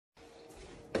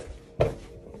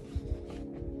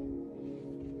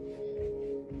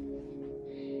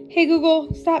Hey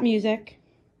Google, stop music.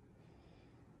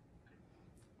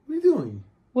 What are you doing?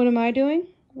 What am I doing?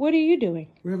 What are you doing?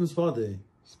 We're having spa day.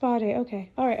 Spa day,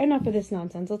 okay. Alright, enough of this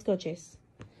nonsense. Let's go, Chase.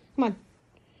 Come on.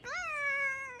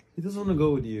 He doesn't want to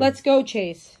go with you. Let's go,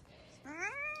 Chase.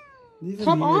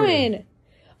 Come on.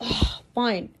 Ugh,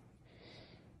 fine.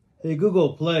 Hey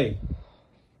Google, play.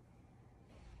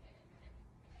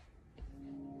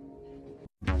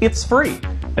 It's free.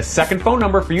 A second phone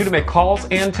number for you to make calls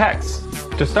and texts.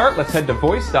 To start, let's head to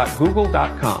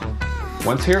voice.google.com.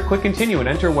 Once here, click continue and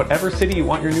enter whatever city you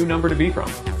want your new number to be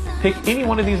from. Pick any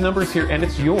one of these numbers here and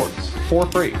it's yours, for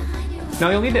free.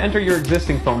 Now you'll need to enter your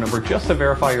existing phone number just to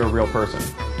verify you're a real person.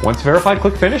 Once verified,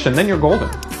 click finish and then you're golden.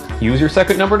 Use your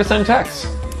second number to send texts.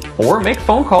 Or make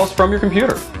phone calls from your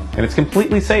computer. And it's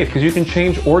completely safe because you can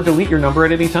change or delete your number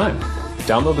at any time.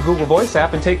 Download the Google Voice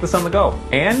app and take this on the go.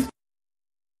 And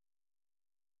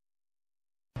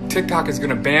TikTok is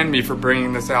going to ban me for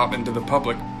bringing this out into the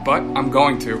public, but I'm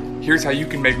going to. Here's how you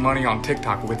can make money on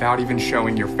TikTok without even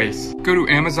showing your face. Go to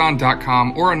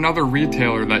Amazon.com or another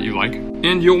retailer that you like,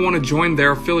 and you'll want to join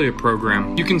their affiliate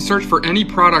program. You can search for any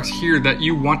products here that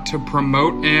you want to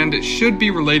promote, and it should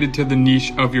be related to the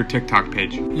niche of your TikTok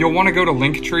page. You'll want to go to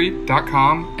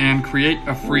Linktree.com and create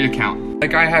a free account.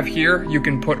 Like I have here, you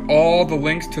can put all the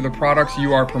links to the products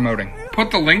you are promoting. Put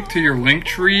the link to your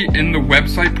Linktree in the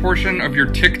website portion of your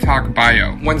TikTok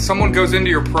bio. When someone goes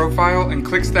into your profile and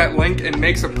clicks that link and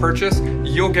makes a purchase,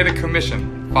 you'll get a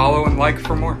commission. Follow and like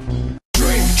for more.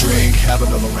 Drink, have a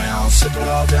little round, sip it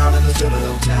all down in this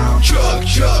little town. Chug,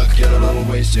 get a little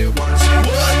wasted, wanna see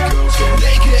what girls get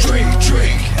naked.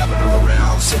 Drink, have a little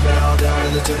round, sip it all down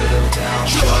in this little town.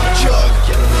 Chug,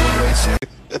 get a little wasted.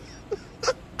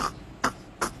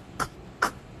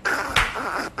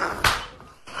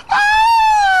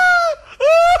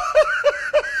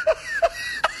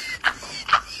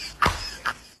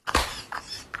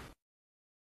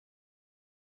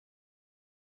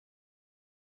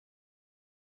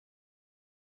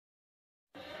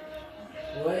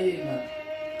 Wait,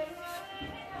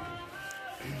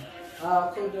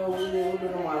 could we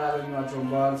don't want to much on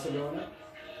Barcelona?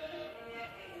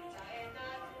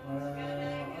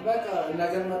 Like a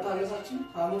Nagan Matagasachi,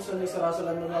 Hamus and Sarasa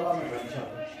and Nagala.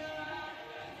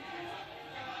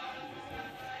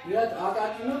 Yet,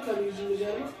 Akakino can use you.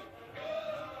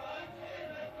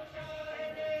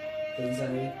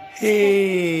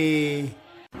 Hey!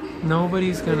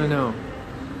 Nobody's gonna know.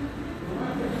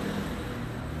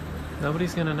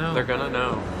 Nobody's gonna know. They're gonna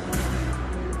know.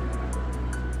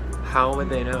 How would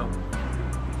they know?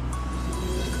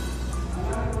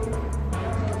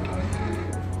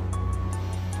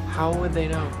 How would they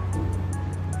know?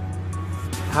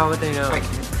 How would they know? I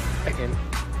can't.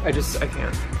 I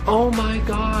can't. Oh my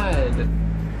god!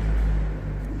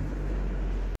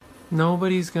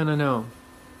 Nobody's gonna know.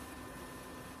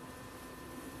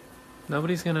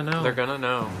 Nobody's gonna know. They're gonna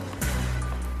know.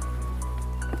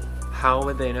 How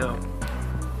would they know?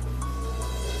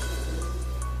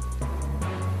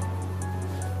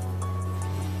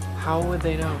 How would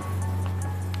they know?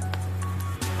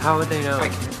 How would they know? I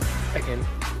can't. I can't.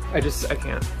 I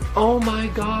can't. Oh my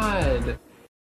god!